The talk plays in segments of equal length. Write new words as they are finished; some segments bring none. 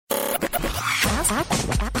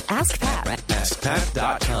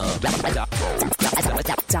AskPat.com.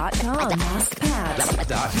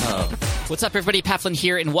 What's up, everybody? Pat Flynn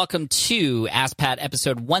here, and welcome to Ask Pat,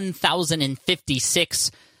 episode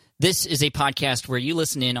 1056. This is a podcast where you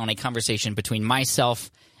listen in on a conversation between myself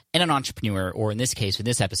and an entrepreneur, or in this case, in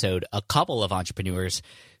this episode, a couple of entrepreneurs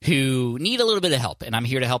who need a little bit of help, and I'm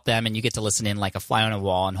here to help them, and you get to listen in like a fly on a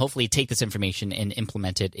wall and hopefully take this information and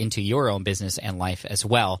implement it into your own business and life as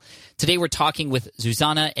well. Today, we're talking with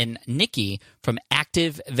Zuzana and Nikki from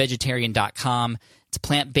ActiveVegetarian.com. It's a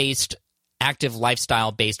plant-based, active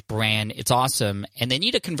lifestyle-based brand. It's awesome, and they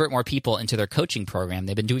need to convert more people into their coaching program.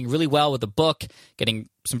 They've been doing really well with the book, getting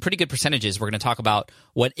some pretty good percentages. We're going to talk about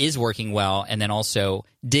what is working well and then also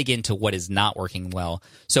dig into what is not working well.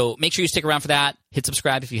 So make sure you stick around for that. Hit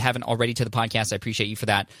subscribe if you haven't already to the podcast. I appreciate you for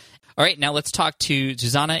that. All right, now let's talk to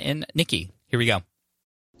Zuzana and Nikki. Here we go.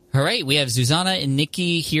 All right, we have Zuzana and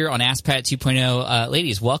Nikki here on Ask Pat 2.0.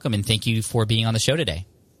 Ladies, welcome, and thank you for being on the show today.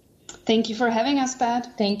 Thank you for having us,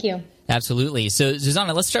 Pat. Thank you. Absolutely. So,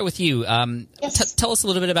 Zuzana, let's start with you. Yes. Tell us a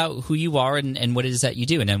little bit about who you are and what it is that you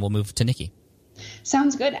do, and then we'll move to Nikki.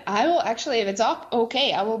 Sounds good. I will actually, if it's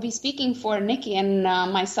okay, I will be speaking for Nikki and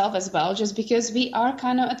myself as well, just because we are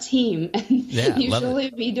kind of a team. Yeah,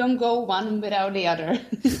 usually we don't go one without the other.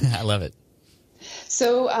 I love it.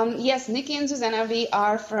 So, yes, Nikki and Zuzana, we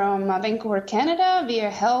are from Vancouver, Canada. We are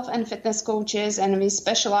health and fitness coaches, and we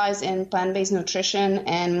specialize in plant-based nutrition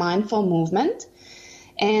and mindful movement.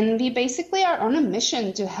 And we basically are on a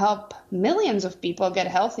mission to help millions of people get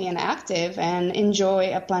healthy and active and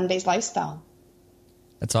enjoy a plant-based lifestyle.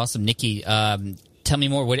 That's awesome. Nikki, tell me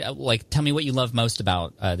more. Tell me what you love most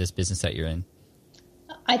about this business that you're in.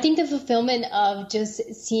 I think the fulfillment of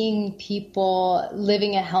just seeing people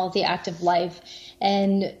living a healthy, active life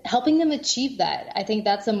and helping them achieve that. I think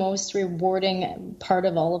that's the most rewarding part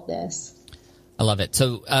of all of this. I love it.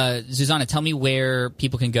 So, Zuzana, tell me where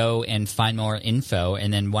people can go and find more info,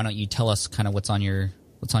 and then why don't you tell us kind of what's on your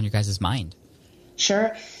guys' mind?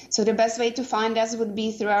 Sure. So the best way to find us would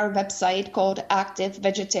be through our website called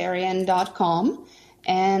ActiveVegetarian.com.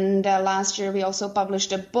 And last year we also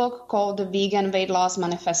published a book called The Vegan Weight Loss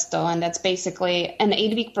Manifesto, and that's basically an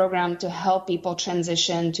 8-week program to help people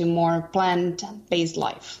transition to more plant-based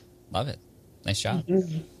life. Love it. Nice job.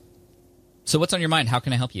 Mm-hmm. So what's on your mind? How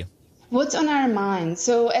can I help you? What's on our mind?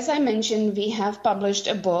 So as I mentioned, we have published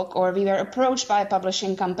a book, or we were approached by a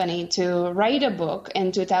publishing company to write a book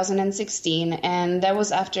in 2016. And that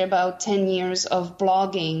was after about 10 years of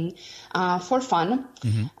blogging for fun.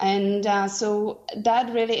 Mm-hmm. And so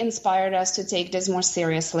that really inspired us to take this more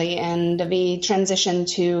seriously. And we transitioned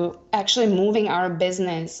to actually moving our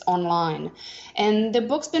business online. And the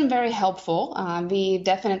book's been very helpful. We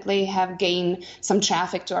definitely have gained some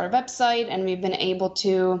traffic to our website, and we've been able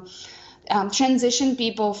to transition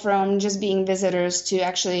people from just being visitors to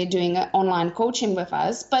actually doing online coaching with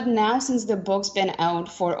us. But now, since the book's been out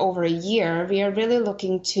for over a year, we are really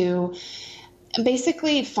looking to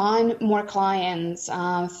basically find more clients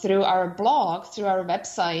through our blog, through our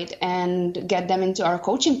website, and get them into our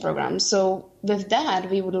coaching program. So with that,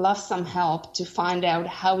 we would love some help to find out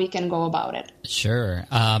how we can go about it. Sure.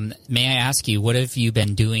 May I ask you, what have you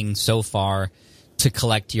been doing so far to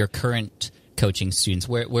collect your current coaching students?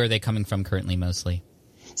 Where are they coming from currently mostly?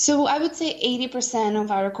 So I would say 80% of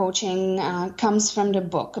our coaching comes from the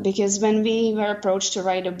book, because when we were approached to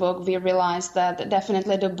write a book, we realized that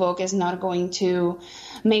definitely the book is not going to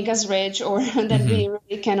make us rich, or that we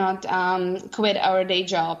really cannot quit our day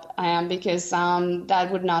job because that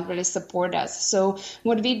would not really support us. So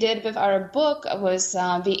what we did with our book was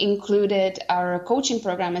we included our coaching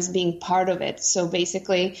program as being part of it. So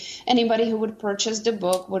basically, anybody who would purchase the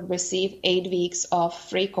book would receive 8 weeks of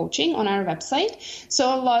free coaching on our website.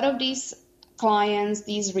 So a lot of these clients,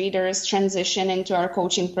 these readers, transition into our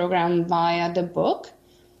coaching program via the book.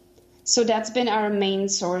 So that's been our main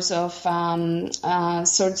source of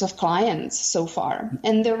sorts of clients so far.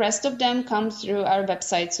 And the rest of them come through our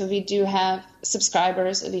website. So we do have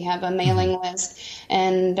subscribers, we have a mailing list,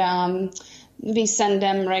 and we send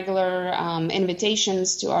them regular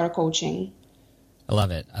invitations to our coaching. I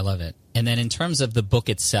love it. I love it. And then in terms of the book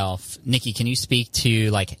itself, Nikki, can you speak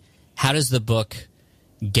to how does the book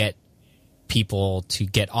get people to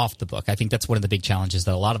get off the book? I think that's one of the big challenges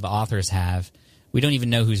that a lot of authors have. We don't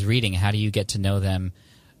even know who's reading. How do you get to know them?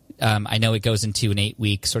 I know it goes into an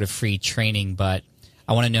 8-week sort of free training, but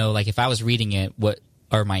I want to know, if I was reading it, what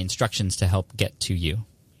are my instructions to help get to you?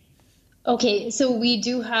 Okay, so we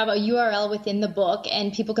do have a URL within the book,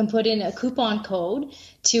 and people can put in a coupon code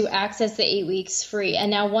to access the 8 weeks free.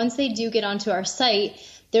 And now once they do get onto our site,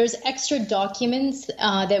 there's extra documents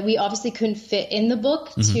that we obviously couldn't fit in the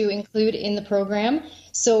book to include in the program.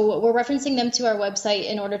 So we're referencing them to our website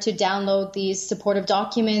in order to download these supportive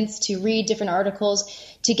documents, to read different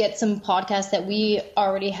articles, to get some podcasts that we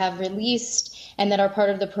already have released and that are part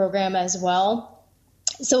of the program as well.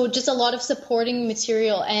 So just a lot of supporting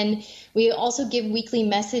material. And we also give weekly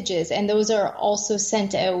messages, and those are also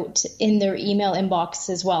sent out in their email inbox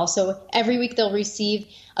as well. So every week they'll receive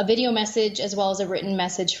a video message as well as a written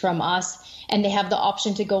message from us, and they have the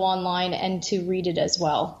option to go online and to read it as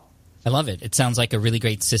well. I love it. It sounds like a really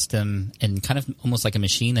great system and kind of almost like a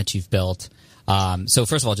machine that you've built. So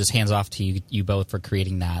first of all, just hands off to you both for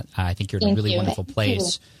creating that. I think you're in a really wonderful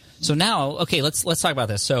place. So now, okay, let's talk about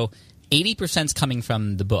this. So 80% is coming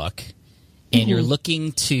from the book, and you're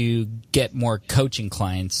looking to get more coaching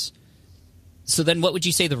clients. So then what would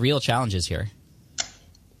you say the real challenge is here?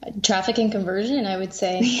 Traffic and conversion, I would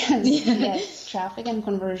say. Yes, traffic and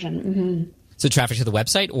conversion. So traffic to the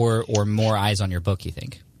website or more eyes on your book, you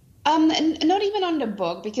think? And not even on the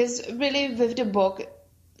book, because really with the book,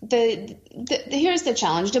 here's the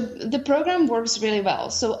challenge. The program works really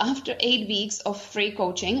well. So after 8 weeks of free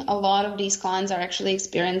coaching, a lot of these clients are actually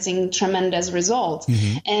experiencing tremendous results.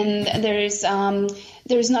 And there's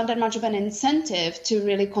not that much of an incentive to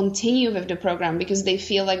really continue with the program, because they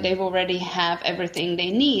feel like they've already have everything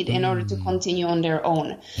they need in order to continue on their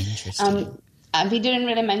own. Interesting. We didn't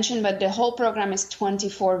really mention, but the whole program is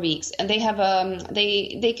 24 weeks, and they have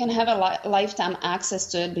they can have a lifetime access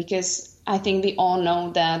to it, because I think we all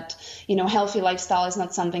know that, healthy lifestyle is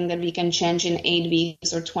not something that we can change in 8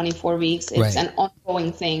 weeks or 24 weeks. It's an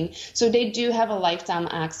ongoing thing. So they do have a lifetime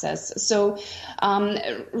access. So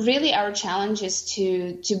really our challenge is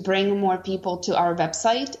to bring more people to our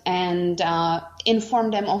website and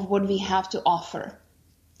inform them of what we have to offer.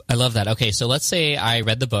 I love that. Okay, so let's say I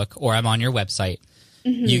read the book or I'm on your website.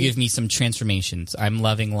 You give me some transformations. I'm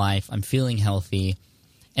loving life. I'm feeling healthy.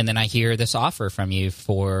 And then I hear this offer from you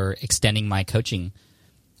for extending my coaching.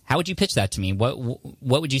 How would you pitch that to me? What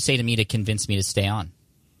would you say to me to convince me to stay on?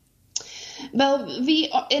 Well,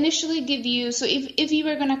 we initially give you, so if you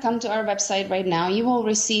were going to come to our website right now, you will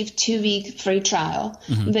receive 2-week free trial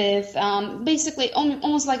with basically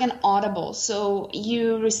almost like an Audible. So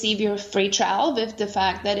you receive your free trial with the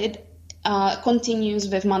fact that it continues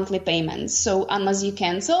with monthly payments. So unless you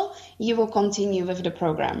cancel, you will continue with the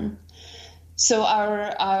program. So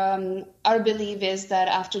our belief is that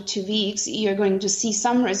after 2 weeks, you're going to see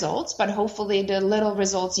some results, but hopefully the little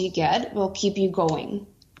results you get will keep you going.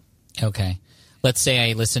 Okay. Let's say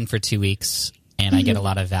I listen for 2 weeks and I get a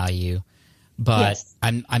lot of value, but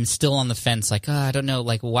I'm still on the fence. Like, I don't know.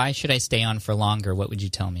 Like, why should I stay on for longer? What would you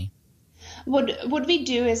tell me? What we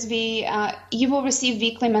do is you will receive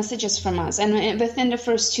weekly messages from us, and within the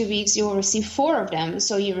first 2 weeks you will receive 4 of them.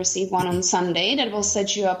 So you receive one on Sunday that will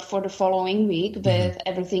set you up for the following week with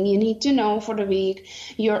everything you need to know for the week,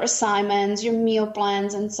 your assignments, your meal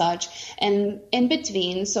plans and such. And in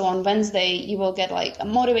between, so on Wednesday you will get like a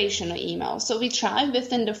motivational email. So we try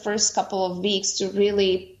within the first couple of weeks to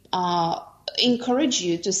really encourage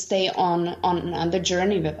you to stay on the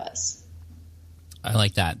journey with us. I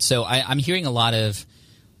like that. So I'm hearing a lot of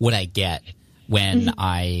what I get when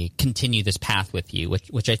I continue this path with you,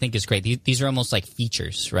 which I think is great. These are almost like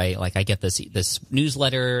features, right? Like I get this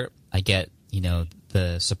newsletter, I get,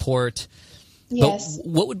 the support. Yes. But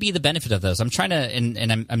what would be the benefit of those? I'm trying to,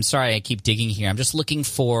 and I'm sorry I keep digging here. I'm just looking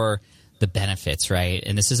for the benefits, right?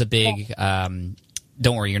 And this is a big, don't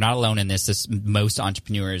worry, you're not alone in this. Most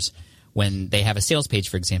entrepreneurs, when they have a sales page,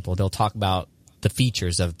 for example, they'll talk about the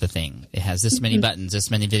features of the thing. It has this many buttons, this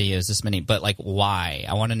many videos, but like why?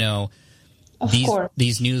 I want to know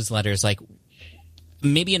these newsletters. Like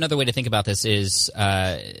maybe another way to think about this is,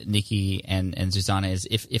 Nikki and Zuzana, is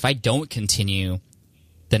if I don't continue,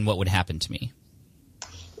 then what would happen to me?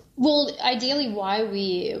 Well, ideally why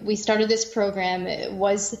we started this program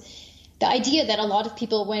was the idea that a lot of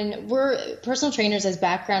people, when we're personal trainers as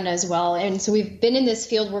background as well, and so we've been in this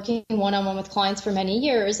field working one-on-one with clients for many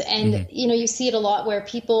years, and you see it a lot where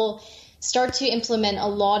people start to implement a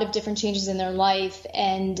lot of different changes in their life,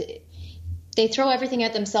 and they throw everything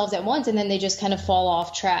at themselves at once, and then they just kind of fall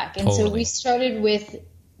off track. And so we started with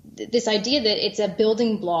this idea that it's a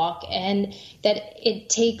building block and that it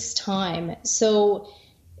takes time. So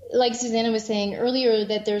like Susanna was saying earlier,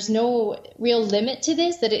 that there's no real limit to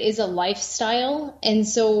this, that it is a lifestyle. And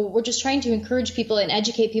so we're just trying to encourage people and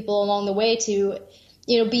educate people along the way to,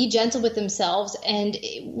 be gentle with themselves. And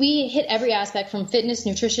we hit every aspect from fitness,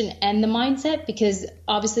 nutrition, and the mindset, because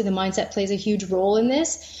obviously the mindset plays a huge role in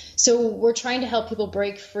this. So we're trying to help people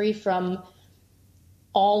break free from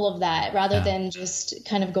all of that rather than just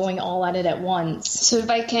kind of going all at it at once. So if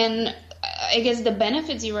I can, I guess the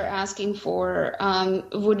benefits you were asking for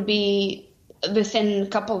would be within a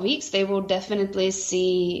couple of weeks, they will definitely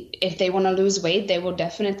see if they want to lose weight, they will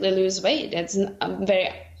definitely lose weight. It's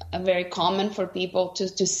very common for people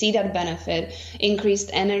to see that benefit,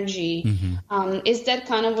 increased energy. Is that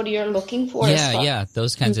kind of what you're looking for? Yeah,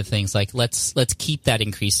 those kinds of things. Like let's keep that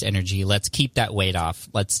increased energy. Let's keep that weight off.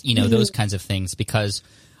 Let's, those kinds of things, because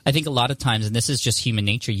I think a lot of times, and this is just human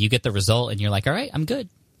nature, you get the result and you're like, all right, I'm good.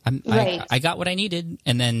 I got what I needed.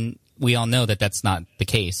 And then we all know that that's not the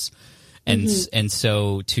case. And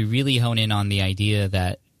so to really hone in on the idea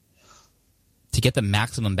that to get the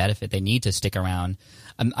maximum benefit, they need to stick around.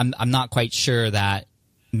 I'm not quite sure that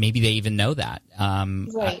maybe they even know that.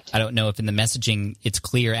 I don't know if in the messaging it's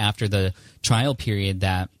clear after the trial period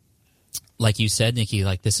that, like you said, Nikki,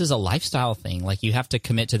 like this is a lifestyle thing. Like you have to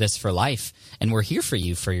commit to this for life, and we're here for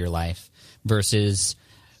you for your life, versus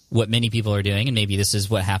what many people are doing. And maybe this is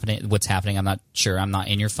what's happening. I'm not sure. I'm not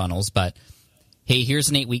in your funnels, but hey, here's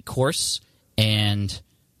an 8-week course and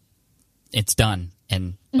it's done.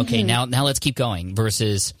 And okay, now let's keep going,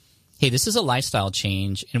 versus, hey, this is a lifestyle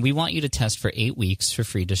change and we want you to test for 8 weeks for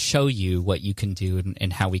free to show you what you can do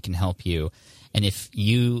and how we can help you. And if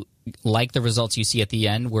you like the results you see at the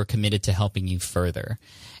end, we're committed to helping you further.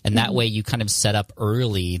 And that way you kind of set up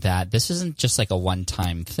early that this isn't just like a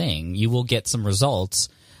one-time thing. You will get some results,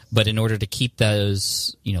 but in order to keep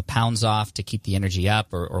those, pounds off, to keep the energy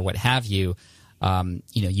up or what have you,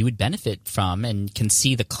 you would benefit from and can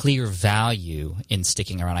see the clear value in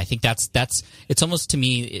sticking around. I think that's it's almost to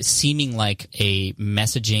me seeming like a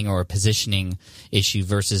messaging or a positioning issue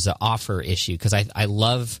versus an offer issue, because I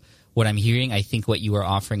love what I'm hearing. I think what you are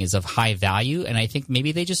offering is of high value, and I think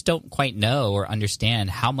maybe they just don't quite know or understand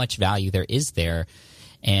how much value there is there.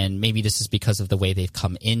 And maybe this is because of the way they've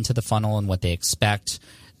come into the funnel and what they expect.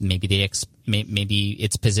 Maybe maybe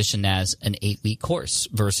it's positioned as an 8-week course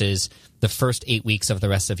versus the first 8 weeks of the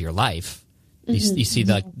rest of your life. You see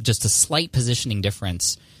just a slight positioning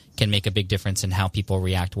difference can make a big difference in how people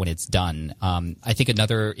react when it's done. I think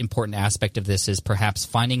another important aspect of this is perhaps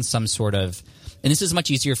finding some sort of, and this is much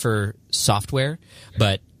easier for software,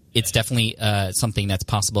 but it's definitely something that's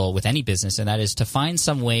possible with any business, and that is to find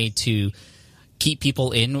some way to keep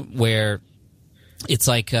people in where it's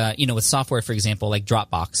like, with software, for example, like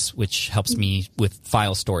Dropbox, which helps me with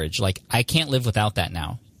file storage. Like I can't live without that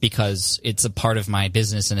now because it's a part of my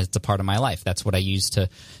business and it's a part of my life. That's what I use to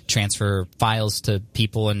transfer files to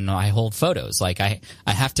people, and I hold photos. Like I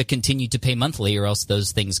have to continue to pay monthly or else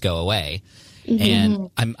those things go away.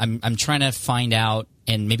 And I'm trying to find out,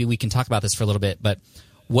 and maybe we can talk about this for a little bit, but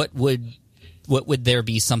what would there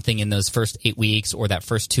be something in those first 8 weeks or that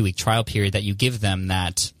first 2-week trial period that you give them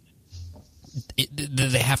that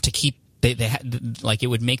they have to keep, like it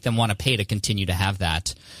would make them want to pay to continue to have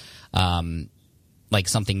that, like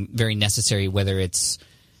something very necessary, whether it's,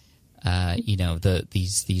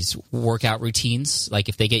 these workout routines. Like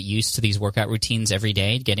if they get used to these workout routines every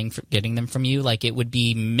day, getting them from you, like it would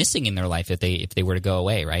be missing in their life if they were to go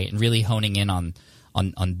away, right? And really honing in on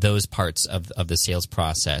those parts of the sales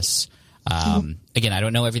process. Again, I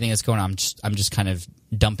don't know everything that's going on. I'm just kind of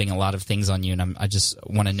dumping a lot of things on you, and I just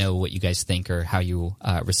want to know what you guys think or how you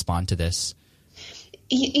respond to this.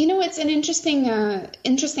 It's an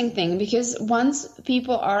interesting thing, because once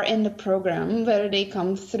people are in the program, whether they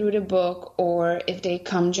come through the book or if they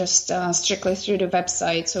come just strictly through the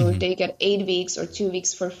website, so if they get 8 weeks or 2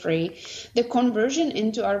 weeks for free, the conversion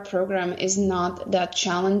into our program is not that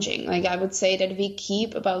challenging. Like I would say that we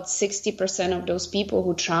keep about 60% of those people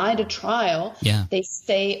who try the trial, they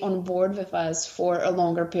stay on board with us for a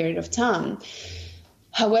longer period of time.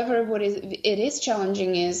 However, it is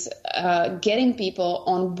challenging is getting people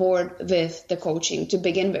on board with the coaching to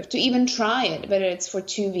begin with, to even try it, whether it's for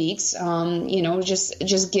 2 weeks,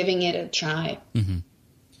 just giving it a try.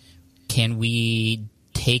 Can we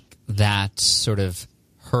take that sort of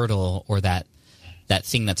hurdle or that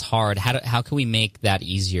thing that's hard? How can we make that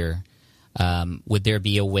easier? Would there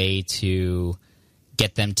be a way to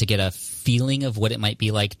get them to get a feeling of what it might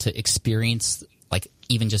be like to experience, like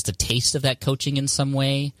even just a taste of that coaching in some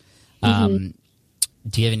way? Do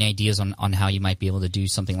you have any ideas on how you might be able to do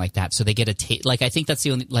something like that so they get a taste? Like I think that's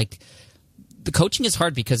the only, like the coaching is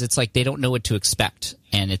hard because it's like they don't know what to expect,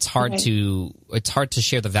 and it's hard to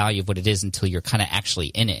share the value of what it is until you're kind of actually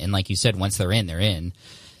in it. And like you said, once they're in, they're in.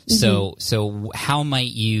 So how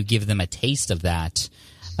might you give them a taste of that?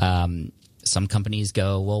 Some companies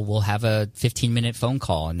go, well, we'll have a 15-minute phone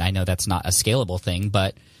call, and I know that's not a scalable thing,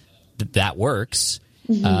 but that works.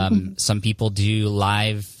 Some people do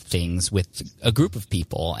live things with a group of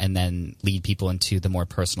people and then lead people into the more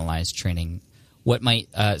personalized training. What might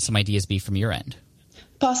some ideas be from your end?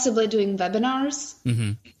 Possibly doing webinars,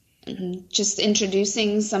 just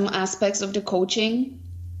introducing some aspects of the coaching.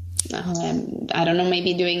 I don't know,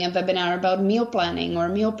 maybe doing a webinar about meal planning or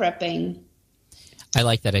meal prepping. I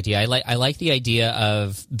like that idea. I like the idea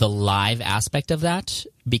of the live aspect of that,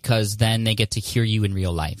 because then they get to hear you in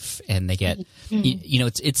real life, and they get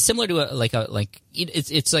it's similar to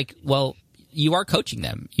it's like, well, you are coaching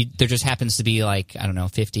them. There just happens to be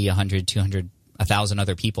 50, 100, 200, 1,000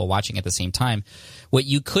 other people watching at the same time. What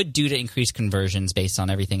you could do to increase conversions, based on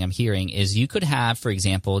everything I'm hearing, is you could have, for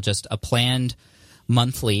example, just a planned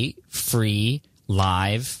monthly free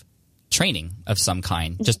live training of some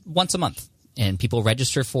kind, just once a month. And people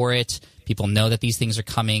register for it. People know that these things are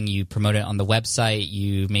coming. You promote it on the website.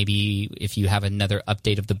 You maybe, if you have another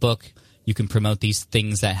update of the book, you can promote these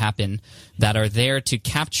things that happen that are there to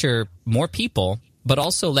capture more people, but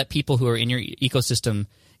also let people who are in your ecosystem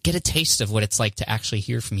get a taste of what it's like to actually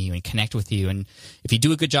hear from you and connect with you. And if you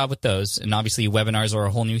do a good job with those, and obviously webinars are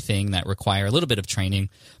a whole new thing that require a little bit of training,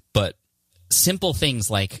 but simple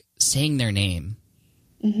things like saying their name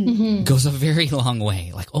goes a very long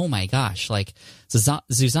way. Like, oh my gosh, like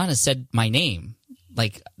Zuzana said my name.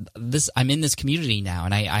 Like this, I'm in this community now,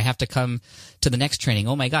 and I have to come to the next training.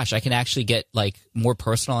 Oh my gosh, I can actually get like more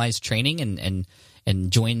personalized training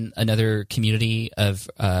and join another community of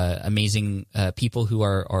amazing people who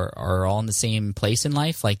are all in the same place in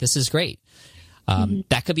life. Like, this is great.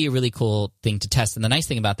 That could be a really cool thing to test. And the nice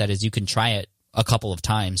thing about that is you can try it a couple of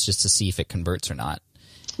times just to see if it converts or not.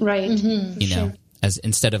 Right. You know, as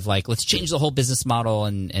instead of like, let's change the whole business model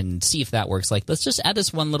and see if that works. Like, let's just add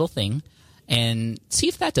this one little thing and see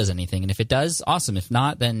if that does anything. And if it does, awesome. If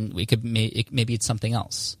not, then we could maybe it's something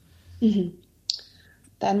else.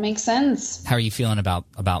 That makes sense. How are you feeling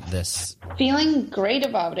about this? Feeling great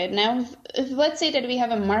about it. Now, if let's say that we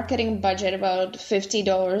have a marketing budget about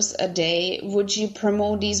 $50 a day, would you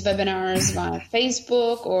promote these webinars via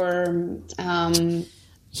Facebook or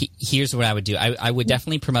Here's what I would do. I would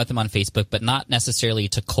definitely promote them on Facebook, but not necessarily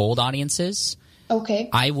to cold audiences. Okay.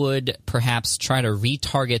 I would perhaps try to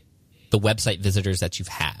retarget the website visitors that you've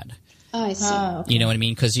had. Oh, I see. Okay. You know what I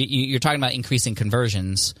mean? Because you're talking about increasing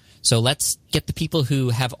conversions. So let's get the people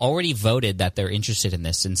who have already voted that they're interested in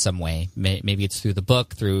this in some way. Maybe it's through the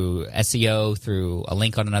book, through SEO, through a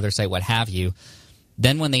link on another site, what have you.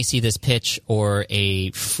 Then when they see this pitch or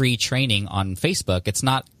a free training on Facebook, it's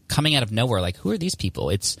not coming out of nowhere like, who are these people?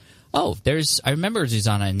 It's, I remember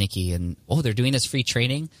Zuzana and Nikki, and they're doing this free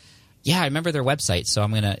training. Yeah, I remember their website, so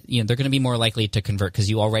I'm gonna, they're gonna be more likely to convert because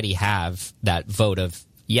you already have that vote of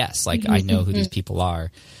yes, like I know who these people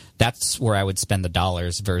are. That's where I would spend the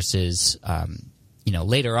dollars versus,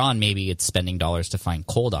 later on maybe it's spending dollars to find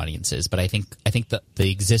cold audiences. But I think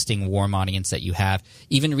the existing warm audience that you have,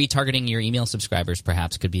 even retargeting your email subscribers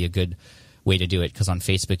perhaps could be a good way to do it, because on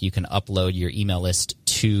Facebook you can upload your email list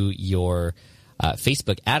to your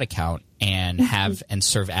Facebook ad account and have and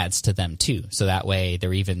serve ads to them too. So that way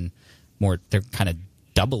they're even more, they're kind of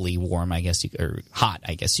doubly warm, I guess, or hot,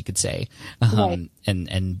 I guess you could say, Right.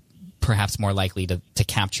 and perhaps more likely to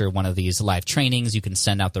capture one of these live trainings. You can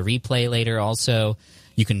send out the replay later also.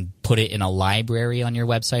 You can put it in a library on your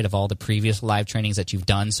website of all the previous live trainings that you've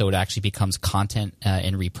done, so it actually becomes content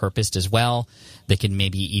and repurposed as well. They can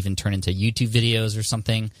maybe even turn into YouTube videos or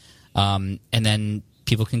something. And then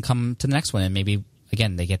people can come to the next one, and maybe,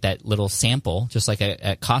 again, they get that little sample, just like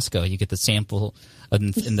at Costco. You get the sample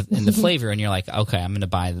in the flavor, and you're like, okay, I'm going to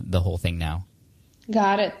buy the whole thing now.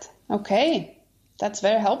 Got it. Okay. That's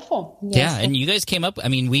very helpful. Yes. Yeah, and you guys came up,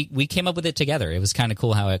 we came up with it together. It was kind of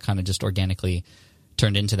cool how it kind of just organically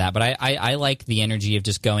turned into that. But I like the energy of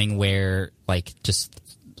just going where,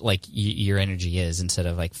 your energy is, instead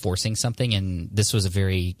of like forcing something. And this was a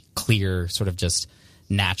very clear, sort of just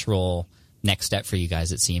natural next step for you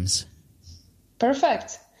guys, it seems.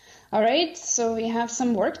 Perfect. All right, so we have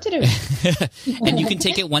some work to do. And you can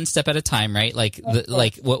take it one step at a time, right?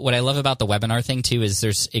 What I love about the webinar thing too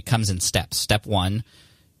is it comes in steps. Step one,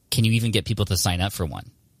 can you even get people to sign up for one,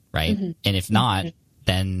 right? And if not,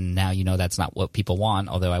 then now that's not what people want.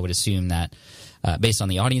 Although I would assume that based on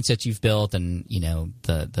the audience that you've built and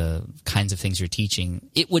the kinds of things you're teaching,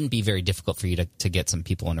 it wouldn't be very difficult for you to get some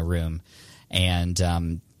people in a room. And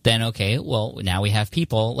then, okay, well, now we have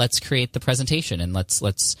people. Let's create the presentation, and let's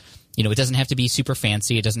it doesn't have to be super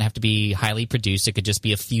fancy. It doesn't have to be highly produced. It could just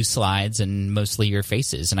be a few slides and mostly your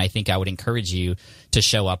faces. And I think I would encourage you to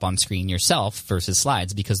show up on screen yourself versus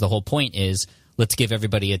slides, because the whole point is let's give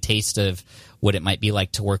everybody a taste of what it might be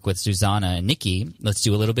like to work with Zuzana and Nikki. Let's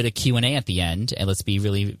do a little bit of Q&A at the end, and let's be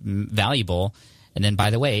really valuable. And then, by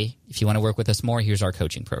the way, if you want to work with us more, here's our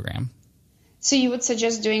coaching program. So you would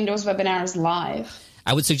suggest doing those webinars live?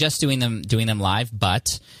 I would suggest doing them live,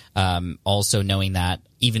 but also knowing that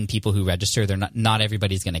even people who register, they're not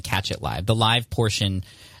everybody's going to catch it live. The live portion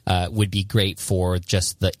would be great for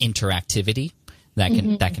just the interactivity that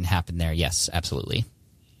can happen there. Yes, absolutely.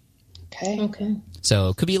 Okay. So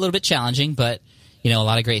it could be a little bit challenging, but a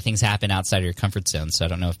lot of great things happen outside of your comfort zone. So I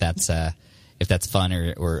don't know if that's fun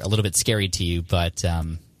or a little bit scary to you, but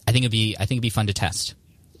I think it'd be fun to test.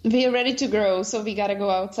 We are ready to grow, so we got to go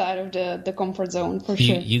outside of the comfort zone for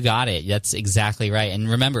sure. You got it. That's exactly right. And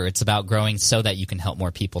remember, it's about growing so that you can help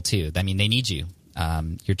more people too. I mean, they need you.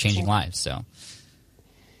 You're changing lives. So.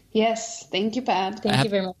 Yes. Thank you, Pat. Thank you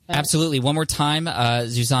very much, Pat. Absolutely. One more time,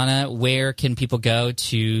 Zuzana, where can people go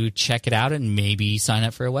to check it out and maybe sign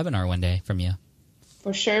up for a webinar one day from you?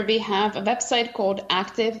 For sure. We have a website called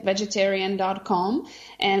activevegetarian.com.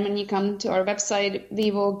 And when you come to our website, we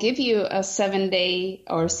will give you a 7-day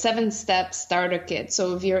or 7-step starter kit.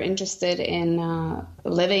 So if you're interested in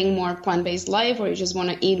living more plant-based life, or you just want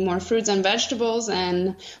to eat more fruits and vegetables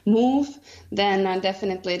and move, then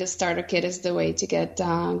definitely the starter kit is the way to get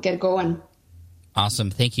going. Awesome.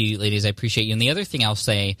 Thank you, ladies. I appreciate you. And the other thing I'll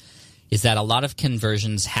say is that a lot of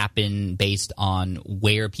conversions happen based on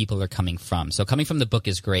where people are coming from. So coming from the book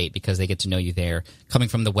is great because they get to know you there. Coming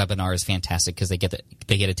from the webinar is fantastic because they get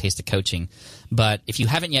a taste of coaching. But if you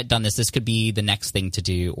haven't yet done this could be the next thing to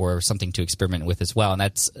do or something to experiment with as well. And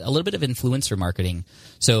that's a little bit of influencer marketing.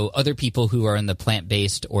 So other people who are in the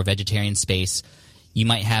plant-based or vegetarian space, you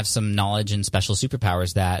might have some knowledge and special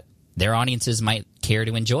superpowers that their audiences might care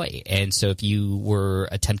to enjoy. And so if you were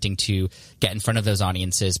attempting to get in front of those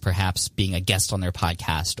audiences, perhaps being a guest on their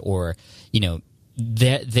podcast or,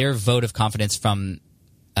 their vote of confidence from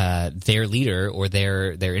their leader or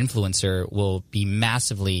their influencer will be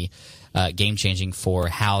massively game-changing for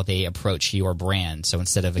how they approach your brand. So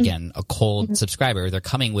instead of, again, a cold subscriber, they're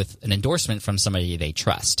coming with an endorsement from somebody they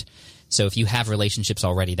trust. So if you have relationships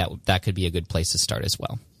already, that could be a good place to start as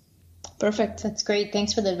well. Perfect. That's great.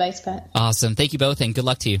 Thanks for the advice, Pat. Awesome. Thank you both, and good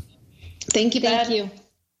luck to you. Thank you, Pat. Thank you.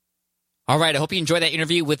 All right. I hope you enjoyed that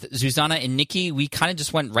interview with Zuzana and Nikki. We kind of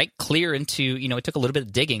just went right clear into, it took a little bit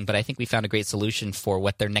of digging, but I think we found a great solution for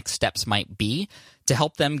what their next steps might be to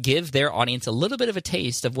help them give their audience a little bit of a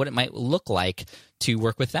taste of what it might look like to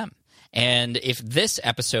work with them. And if this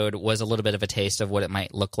episode was a little bit of a taste of what it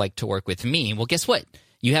might look like to work with me, well, guess what?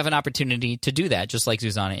 You have an opportunity to do that, just like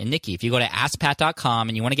Zuzana and Nikki. If you go to AskPat.com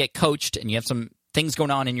and you want to get coached and you have some things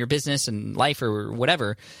going on in your business and life or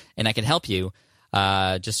whatever, and I can help you,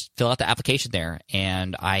 just fill out the application there.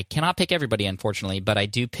 And I cannot pick everybody, unfortunately, but I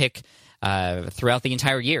do pick throughout the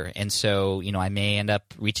entire year. And so, I may end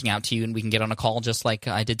up reaching out to you and we can get on a call just like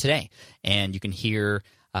I did today. And you can hear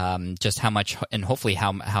just how much and hopefully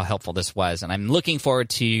how helpful this was. And I'm looking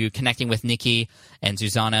forward to connecting with Nikki and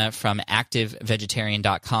Zuzana from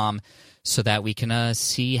activevegetarian.com so that we can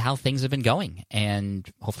see how things have been going and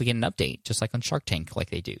hopefully get an update, just like on Shark Tank, like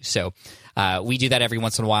they do. So we do that every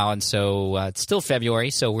once in a while, and so it's still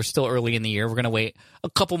February, so we're still early in the year. We're going to wait a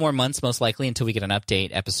couple more months, most likely, until we get an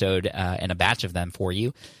update episode and a batch of them for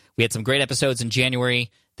you. We had some great episodes in January.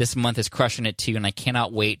 This month is crushing it, too, and I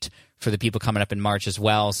cannot wait for the people coming up in March as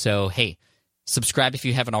well. So, hey, subscribe if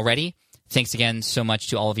you haven't already. Thanks again so much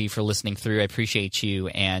to all of you for listening through. I appreciate you.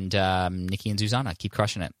 And Nikki and Zuzana, keep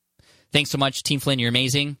crushing it. Thanks so much, Team Flynn. You're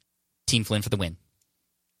amazing. Team Flynn for the win.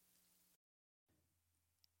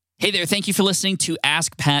 Hey there. Thank you for listening to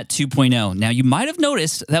Ask Pat 2.0. Now, you might have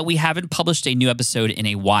noticed that we haven't published a new episode in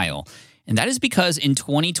a while. And that is because in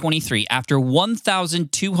 2023, after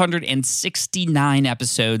 1,269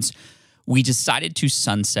 episodes, we decided to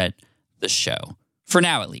sunset the show. For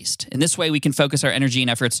now, at least. In this way, we can focus our energy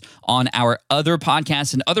and efforts on our other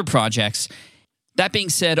podcasts and other projects. That being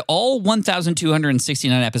said, all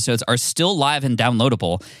 1,269 episodes are still live and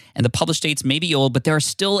downloadable, and the published dates may be old, but there are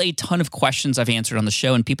still a ton of questions I've answered on the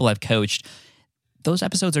show and people I've coached. Those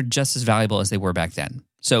episodes are just as valuable as they were back then.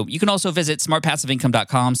 So you can also visit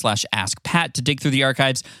smartpassiveincome.com/askpat to dig through the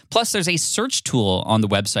archives. Plus, there's a search tool on the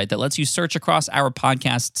website that lets you search across our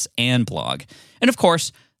podcasts and blog. And of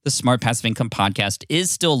course, the Smart Passive Income podcast is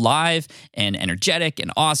still live and energetic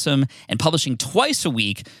and awesome and publishing twice a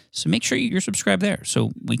week. So make sure you're subscribed there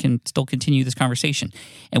so we can still continue this conversation.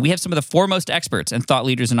 And we have some of the foremost experts and thought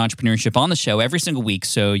leaders in entrepreneurship on the show every single week,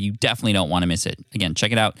 so you definitely don't want to miss it. Again,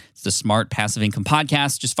 check it out. It's the Smart Passive Income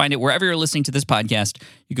podcast. Just find it wherever you're listening to this podcast.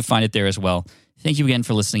 You can find it there as well. Thank you again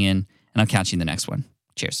for listening in, and I'll catch you in the next one.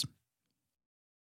 Cheers.